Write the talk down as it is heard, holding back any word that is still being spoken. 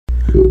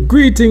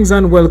Greetings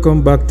and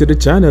welcome back to the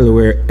channel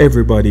where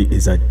everybody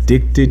is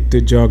addicted to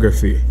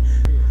geography.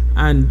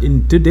 And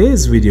in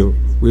today's video,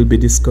 we'll be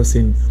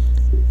discussing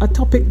a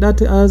topic that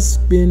has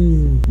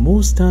been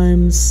most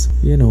times,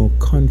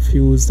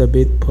 confused a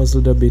bit,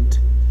 puzzled a bit.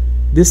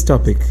 This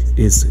topic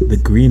is the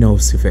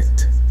greenhouse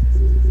effect.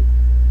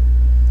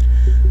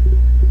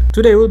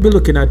 Today we'll be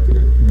looking at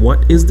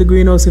what is the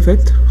greenhouse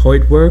effect, how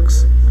it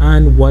works,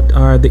 and what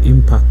are the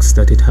impacts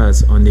that it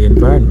has on the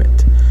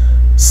environment.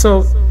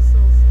 So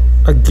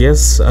I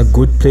guess a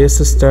good place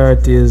to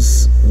start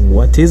is,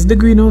 what is the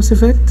greenhouse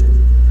effect?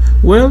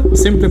 Well,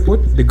 simply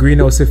put, the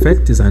greenhouse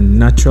effect is a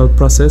natural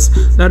process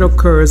that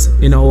occurs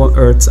in our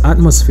Earth's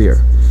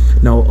atmosphere.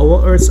 Now,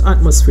 our Earth's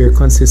atmosphere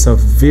consists of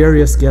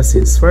various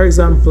gases. For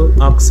example,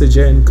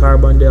 oxygen,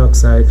 carbon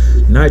dioxide,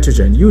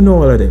 nitrogen. You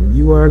know all of them.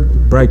 You are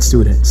bright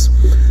students.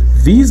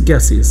 These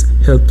gases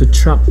help to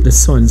trap the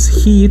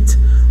sun's heat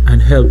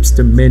and helps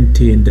to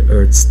maintain the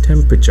Earth's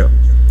temperature.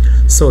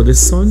 So the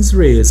sun's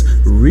rays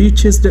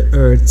reaches the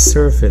Earth's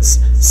surface.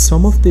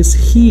 Some of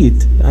this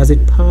heat, as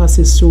it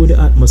passes through the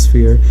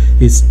atmosphere,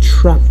 is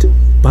trapped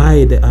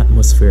by the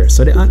atmosphere.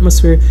 So the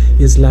atmosphere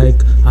is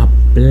like a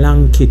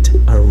blanket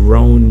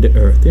around the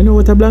Earth. You know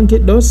what a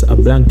blanket does? A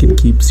blanket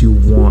keeps you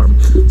warm.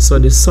 So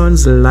the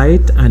sun's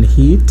light and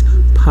heat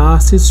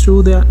passes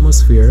through the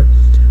atmosphere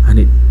and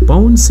it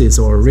bounces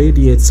or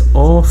radiates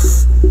off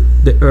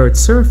the Earth's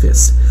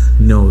surface.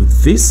 Now,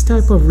 this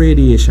type of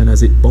radiation,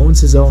 as it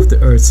bounces off the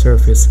Earth's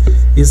surface,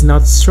 is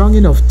not strong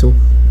enough to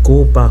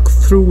go back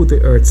through the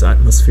Earth's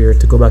atmosphere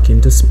to go back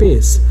into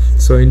space.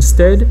 So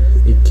instead,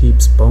 it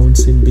keeps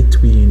bouncing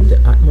between the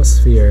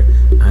atmosphere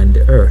and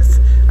the Earth.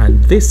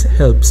 And this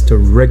helps to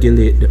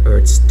regulate the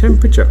Earth's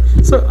temperature.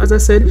 So as I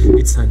said,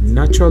 it's a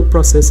natural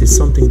process. It's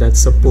something that's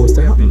supposed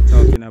to happen.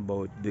 Talking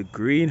about the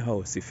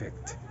greenhouse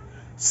effect.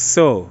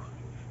 So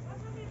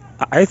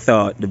I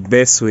thought the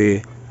best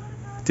way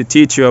to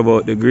teach you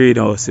about the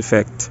greenhouse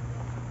effect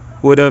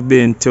would have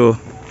been to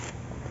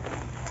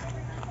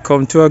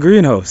come to a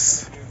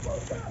greenhouse.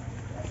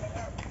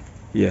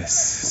 Yes,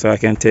 so I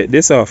can take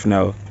this off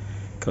now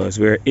because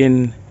we're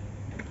in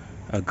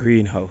a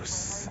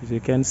greenhouse. As you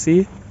can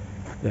see,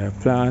 there are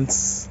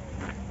plants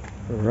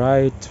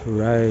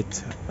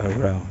right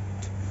around.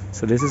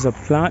 So this is a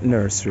plant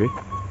nursery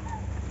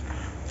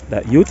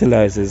that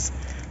utilizes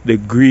the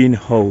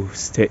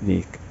greenhouse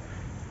technique.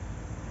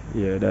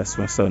 Yeah, that's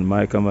my son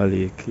Micah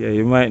Malik. Yeah,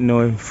 you might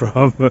know him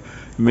from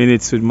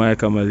Minutes with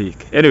Micah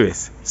Malik.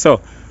 Anyways,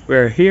 so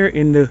we're here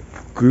in the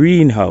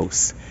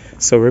greenhouse.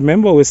 So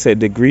remember, we said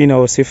the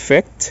greenhouse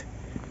effect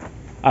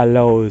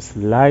allows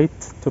light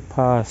to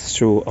pass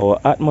through our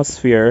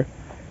atmosphere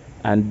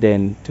and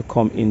then to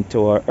come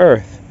into our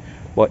Earth.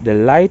 But the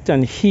light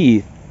and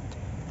heat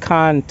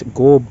can't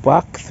go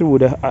back through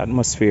the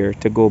atmosphere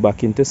to go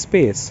back into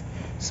space.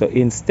 So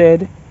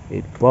instead,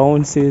 it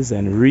bounces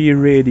and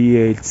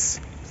re-radiates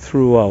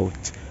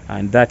throughout,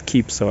 and that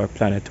keeps our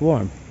planet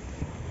warm.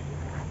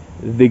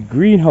 The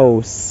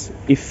greenhouse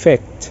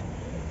effect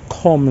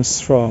comes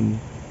from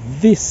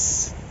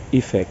this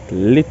effect,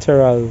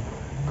 literal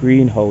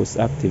greenhouse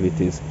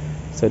activities.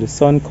 So the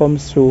sun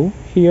comes through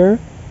here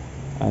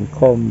and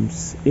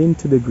comes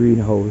into the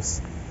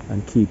greenhouse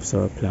and keeps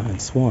our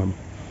plants warm.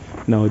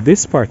 Now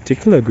this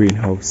particular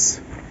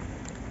greenhouse,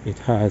 it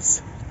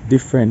has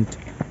different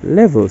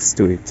levels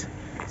to it.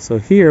 So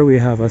here we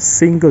have a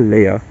single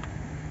layer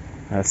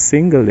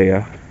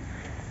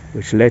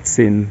which lets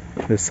in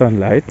the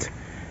sunlight,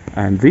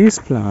 and these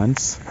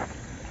plants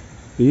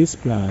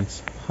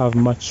have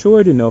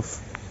matured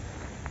enough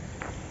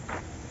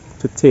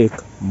to take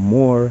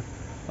more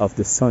of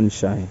the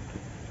sunshine.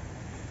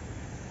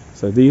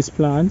 So these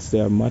plants, they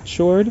are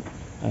matured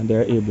and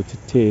they're able to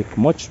take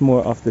much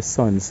more of the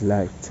sun's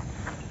light.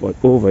 But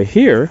over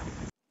here,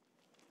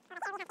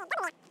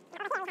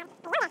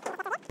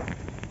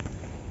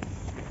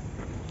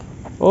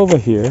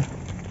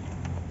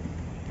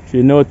 if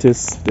you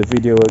notice, the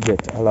video will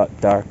get a lot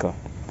darker.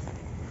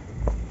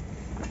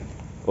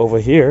 Over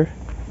here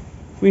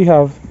we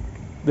have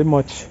the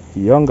much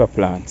younger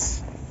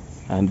plants,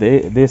 and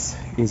this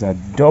is a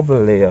double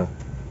layer.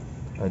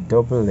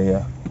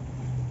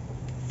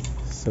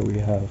 So we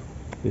have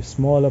the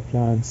smaller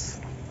plants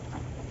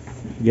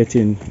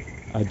getting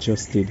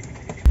adjusted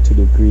to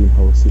the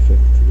greenhouse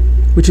effect,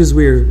 Which is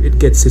where it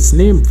gets its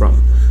name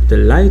from. The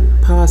light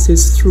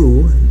passes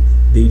through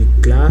the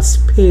glass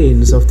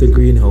panes of the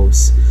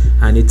greenhouse,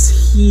 and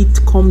its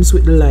heat comes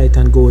with the light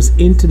and goes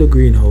into the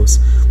greenhouse,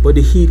 but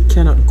the heat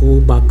cannot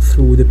go back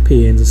through the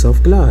panes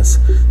of glass,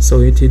 so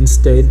it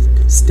instead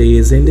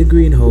stays in the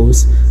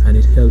greenhouse and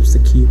it helps to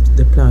keep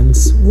the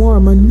plants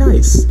warm and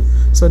nice.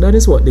 So that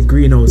is what the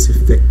greenhouse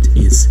effect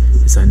is.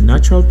 It's a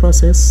natural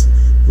process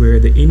where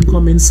the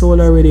incoming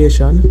solar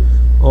radiation,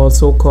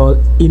 also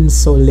called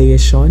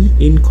insolation,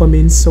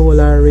 incoming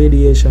solar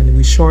radiation,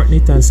 we shorten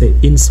it and say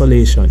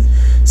insolation.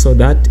 So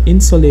that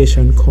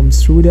insolation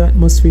comes through the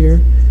atmosphere,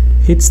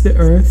 hits the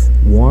Earth,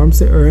 warms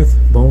the Earth,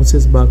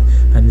 bounces back,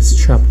 and is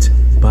trapped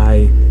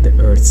by the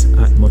Earth's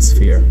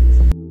atmosphere.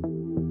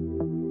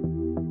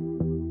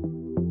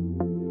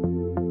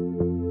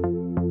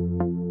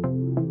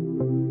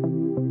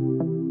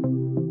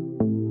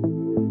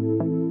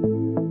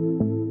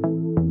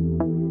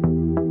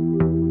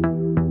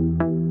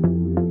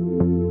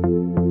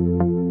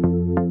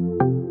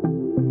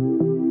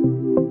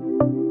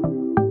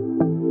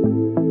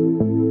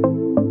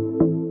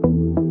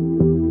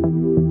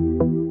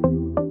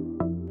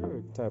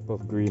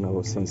 of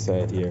greenhouse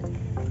inside here.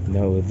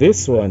 Now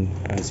this one,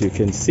 as you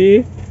can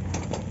see,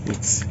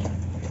 it's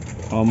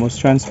almost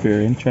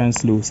transparent,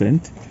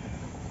 translucent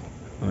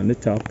on the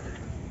top.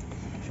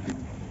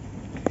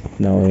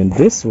 Now in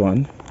this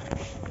one,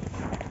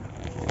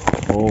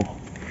 oh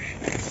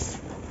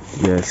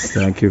yes,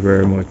 thank you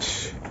very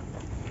much.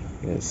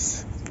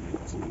 Yes.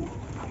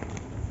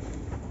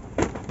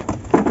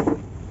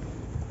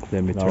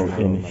 Let me turn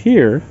in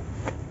here.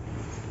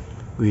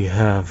 We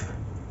have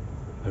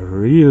a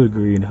real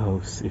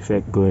greenhouse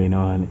effect going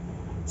on.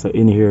 So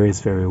in here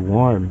is very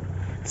warm.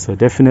 So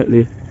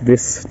definitely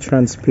this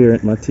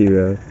transparent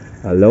material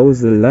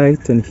allows the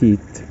light and heat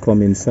to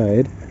come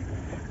inside,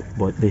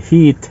 but the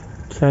heat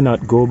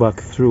cannot go back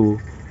through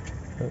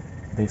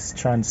this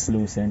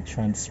translucent,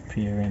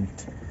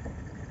 transparent,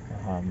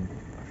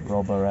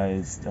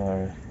 rubberized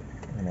or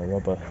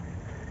rubber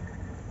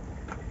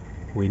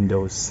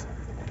windows.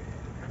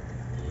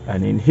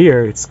 And in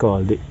here it's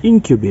called the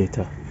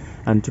incubator.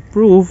 And to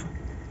prove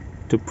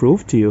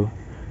to you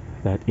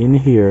that in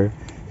here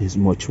is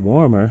much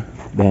warmer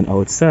than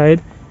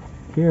outside,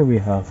 here we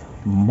have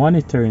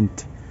monitoring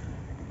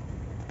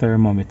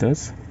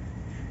thermometers.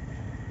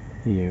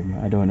 Here,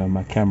 I don't know,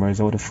 my camera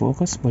is out of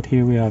focus, but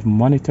here we have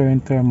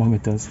monitoring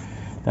thermometers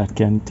that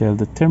can tell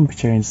the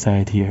temperature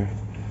inside here.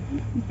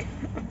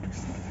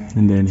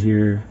 And then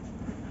here,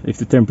 if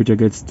the temperature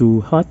gets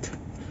too hot,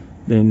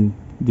 then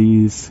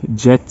these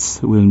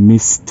jets will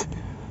mist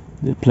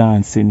the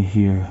plants in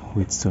here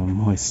with some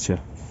moisture.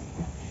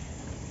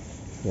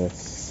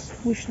 Yes.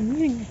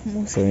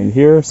 So in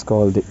here it's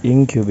called the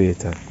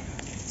incubator.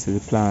 So the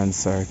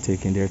plants are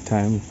taking their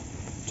time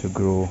to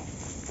grow.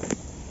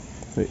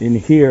 So in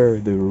here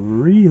the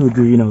real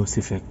greenhouse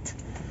effect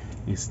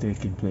is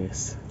taking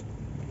place.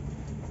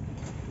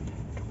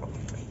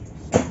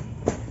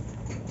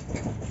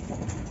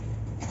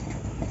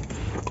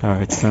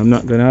 Alright, so I'm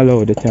not going to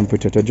allow the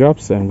temperature to drop,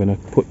 so I'm going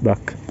to put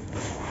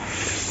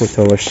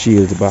our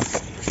shield back.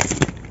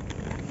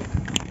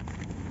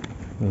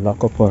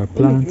 Lock up our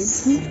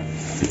plants.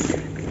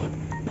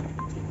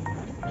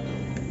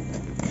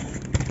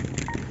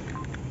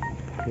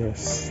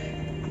 Yes.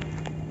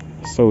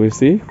 So we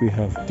see we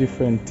have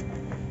different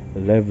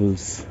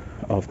levels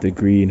of the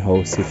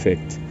greenhouse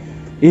effect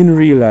in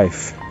real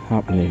life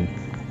happening.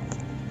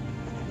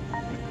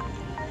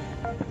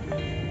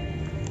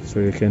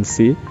 So you can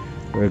see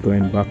we're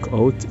going back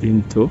out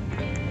into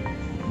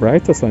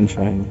brighter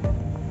sunshine.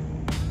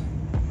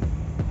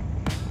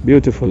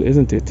 Beautiful,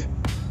 isn't it?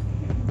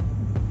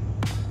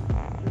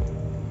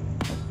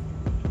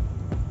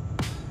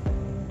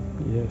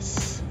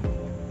 Yes.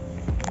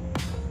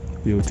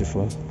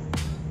 Beautiful.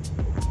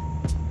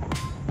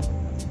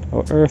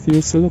 Our earth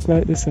used to look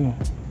like this, you know.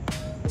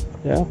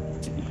 Yeah.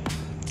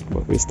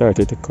 But we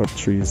started to cut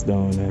trees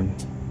down and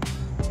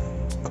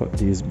cut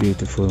these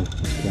beautiful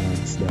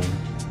plants down.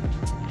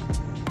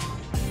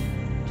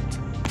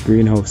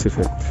 Greenhouse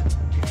effect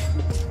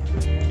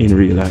in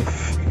real life.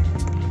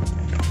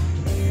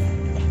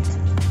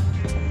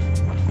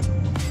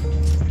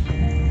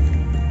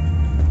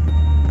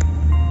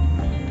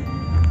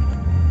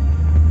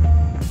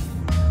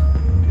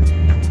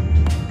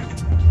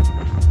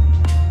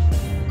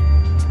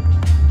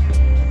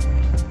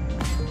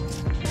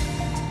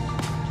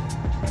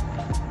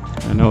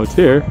 And out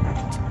here,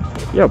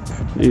 yep,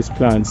 these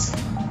plants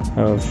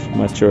have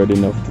matured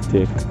enough to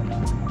take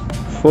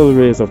full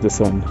rays of the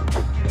sun.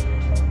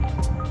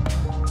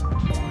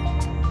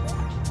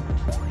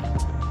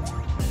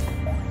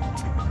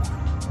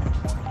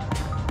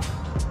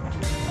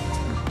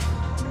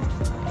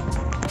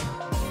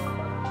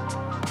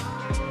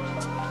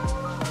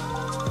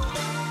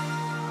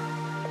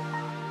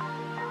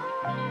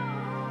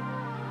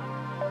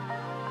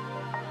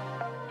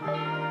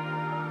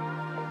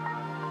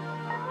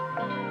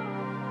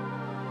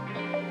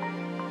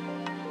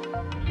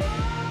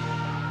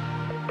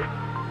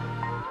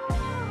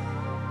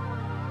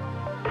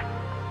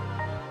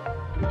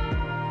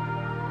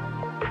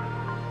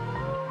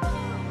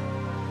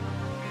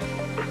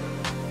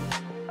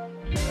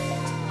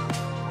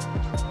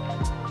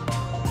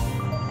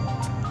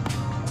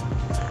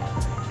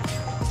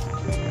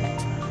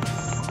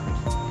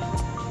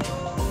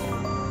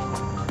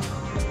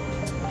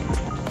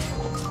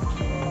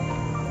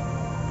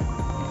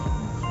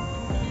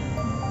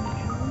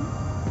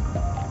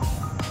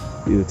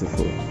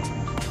 Beautiful.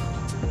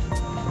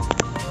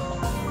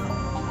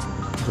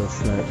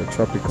 Just like the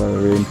tropical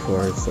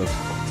rainforest of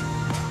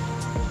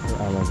the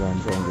Amazon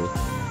jungle.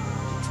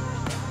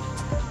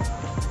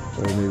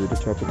 Or maybe the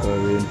tropical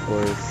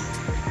rainforest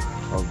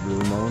of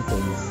Blue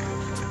Mountains.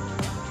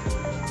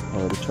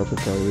 Or the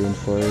tropical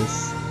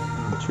rainforest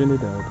in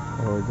Trinidad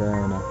or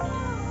Guyana.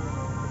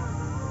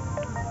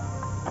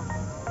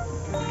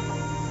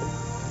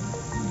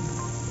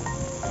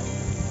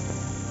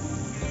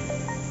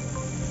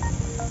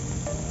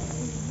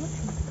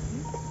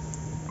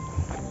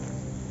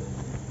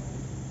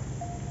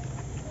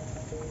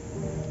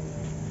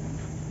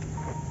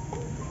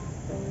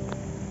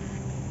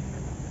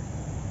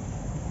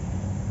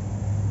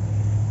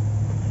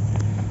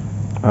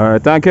 All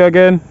right, thank you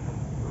again.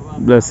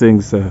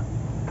 Blessings, sir.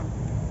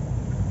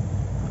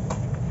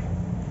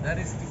 That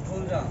is to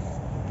cool down.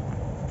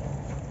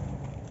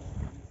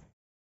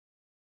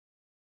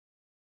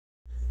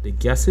 The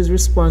gases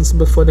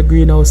responsible for the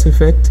greenhouse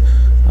effect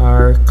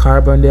are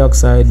carbon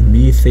dioxide,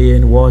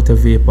 methane, water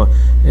vapor,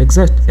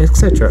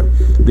 etc.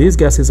 These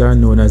gases are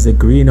known as the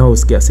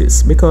greenhouse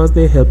gases because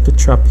they help to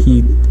trap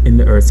heat in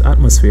the Earth's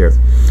atmosphere.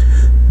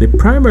 The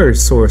primary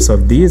source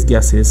of these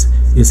gases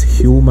is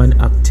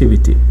human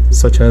activity,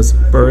 such as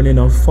burning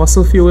of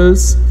fossil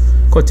fuels,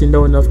 cutting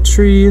down of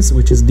trees,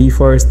 which is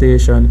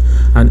deforestation,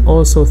 and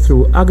also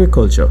through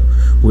agriculture,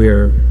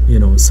 where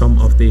some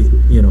of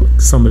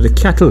the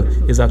cattle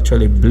is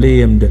actually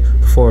blamed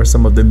for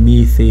some of the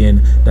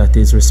methane that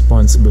is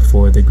responsible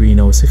for the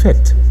greenhouse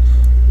effect.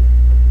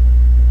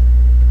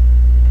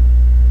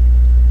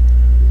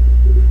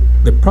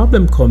 The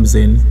problem comes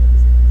in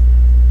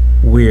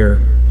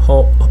where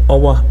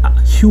our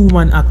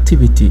human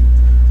activity,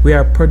 we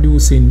are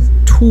producing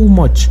too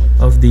much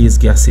of these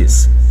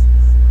gases,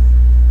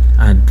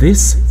 and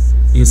this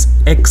is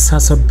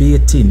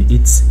exacerbating,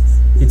 it's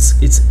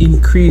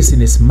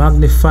increasing, it's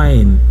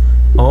magnifying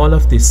all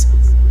of this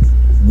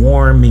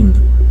warming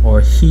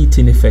or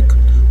heating effect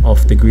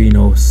of the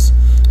greenhouse.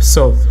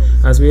 So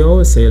as we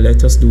always say,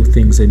 let us do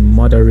things in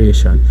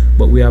moderation,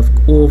 but we have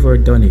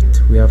overdone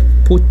it. We have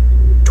put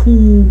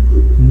too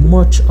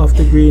much of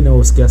the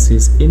greenhouse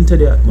gases into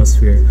the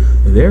atmosphere.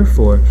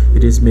 Therefore,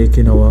 it is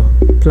making our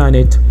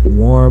planet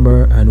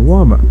warmer and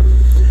warmer.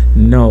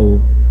 Now,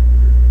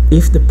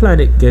 if the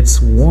planet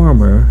gets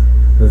warmer,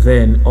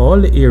 then all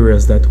the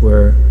areas that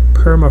were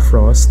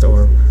permafrost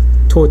or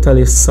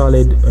totally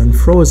solid and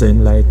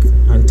frozen, like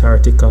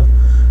Antarctica,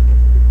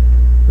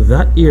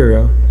 that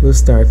area will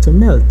start to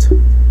melt.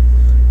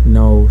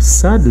 Now,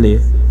 sadly,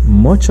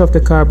 much of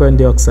the carbon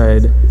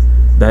dioxide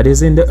that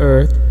is in the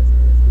earth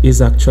is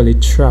actually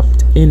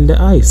trapped in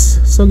the ice.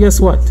 So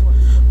guess what?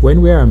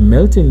 When we are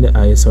melting the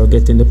ice or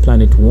getting the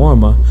planet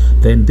warmer,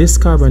 then this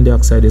carbon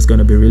dioxide is going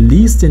to be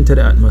released into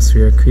the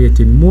atmosphere,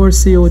 creating more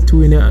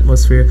CO2 in the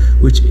atmosphere,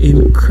 which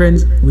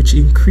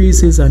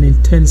increases and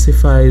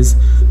intensifies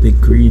the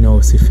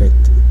greenhouse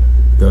effect,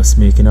 thus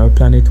making our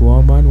planet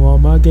warmer and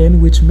warmer again,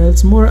 which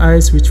melts more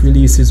ice, which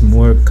releases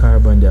more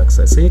carbon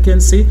dioxide. So you can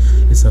see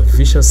it's a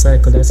vicious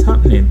cycle that's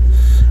happening,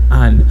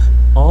 and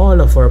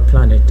all of our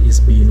planet is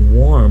being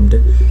warmed,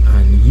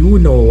 and you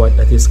know what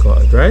that is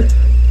called, right?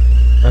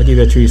 I'll give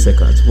you 3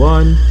 seconds.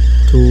 1,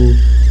 2,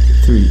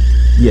 3.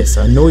 Yes,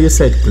 I know you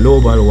said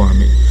global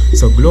warming.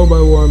 So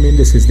global warming,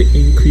 this is the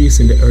increase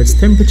in the Earth's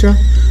temperature,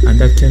 and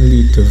that can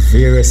lead to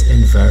various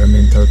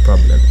environmental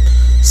problems.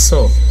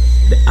 So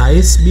the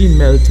ice being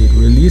melted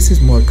releases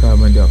more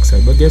carbon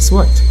dioxide, but guess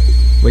what?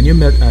 When you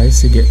melt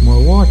ice, you get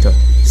more water.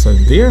 So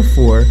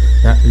therefore,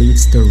 that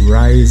leads to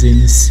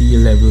rising sea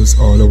levels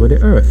all over the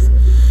earth.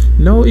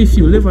 Now, if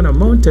you live on a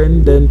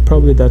mountain, then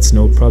probably that's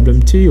no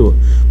problem to you.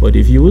 But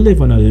if you live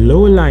on a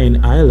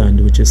low-lying island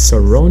which is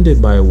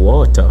surrounded by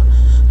water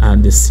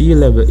and the sea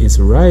level is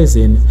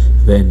rising,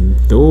 then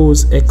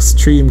those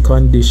extreme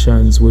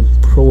conditions would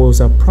pose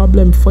a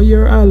problem for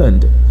your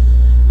island.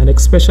 And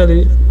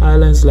especially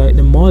islands like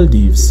the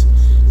Maldives,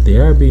 they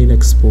are being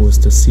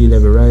exposed to sea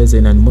level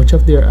rising, and much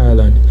of their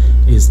island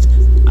is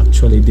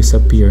actually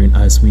disappearing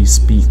as we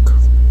speak.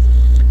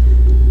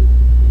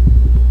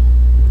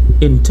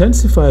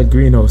 Intensified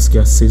greenhouse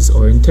gases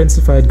or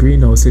intensified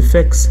greenhouse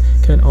effects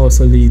can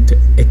also lead to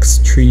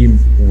extreme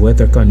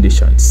weather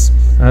conditions,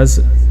 as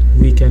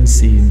we can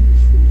see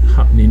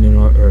happening in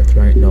our earth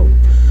right now.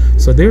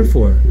 So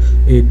therefore,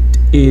 it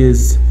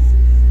is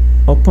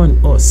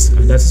upon us,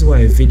 and that's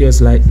why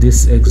videos like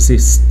this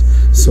exist,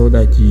 so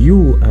that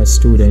you as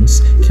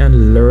students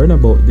can learn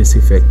about this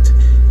effect,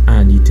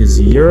 and it is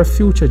your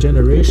future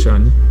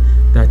generation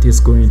that is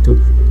going to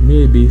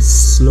maybe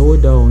slow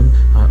down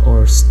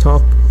or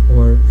stop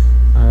or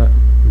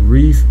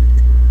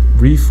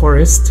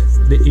reforest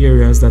the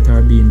areas that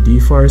are being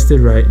deforested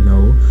right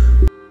now.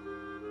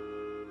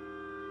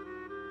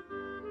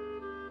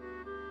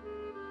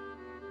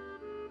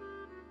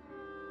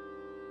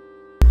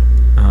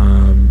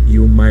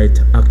 You might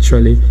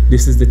actually,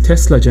 this is the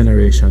Tesla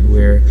generation,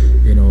 where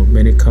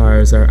many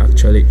cars are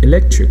actually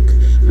electric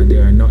and they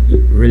are not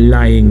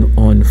relying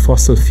on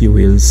fossil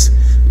fuels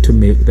to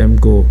make them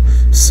go.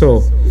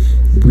 So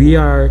we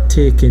are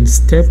taking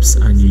steps,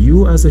 and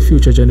you as a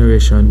future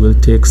generation will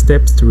take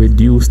steps to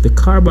reduce the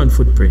carbon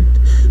footprint,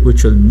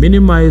 which will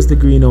minimize the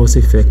greenhouse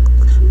effect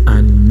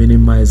and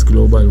minimize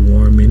global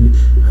warming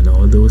and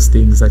all those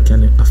things that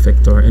can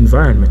affect our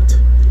environment.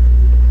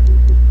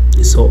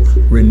 So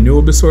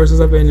renewable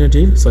sources of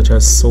energy such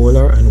as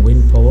solar and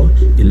wind power,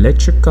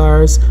 electric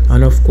cars,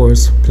 and of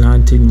course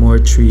planting more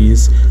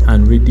trees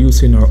and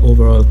reducing our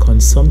overall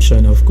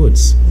consumption of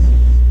goods.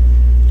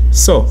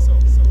 So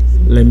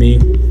let me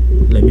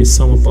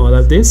sum up all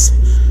of this.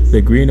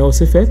 The greenhouse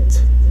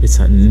effect, it's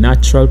a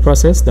natural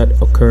process that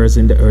occurs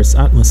in the Earth's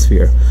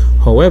atmosphere.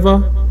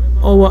 However,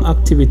 our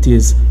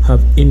activities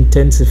have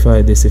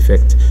intensified this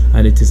effect,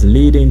 and it is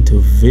leading to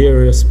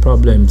various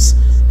problems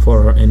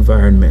for our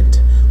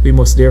environment. We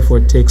must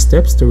therefore take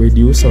steps to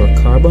reduce our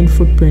carbon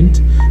footprint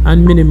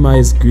and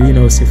minimize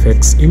greenhouse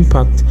effects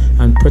impact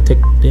and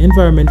protect the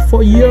environment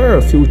for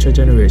your future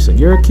generation,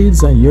 your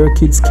kids and your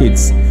kids'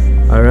 kids.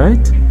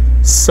 Alright?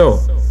 So,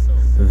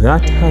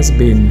 that has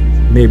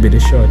been maybe the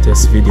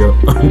shortest video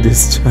on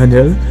this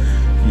channel.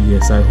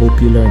 Yes, I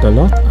hope you learned a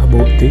lot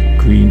about the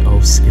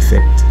greenhouse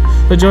effect.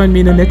 So join me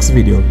in the next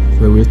video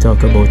where we'll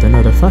talk about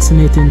another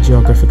fascinating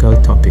geographical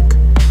topic.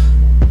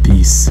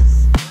 Peace.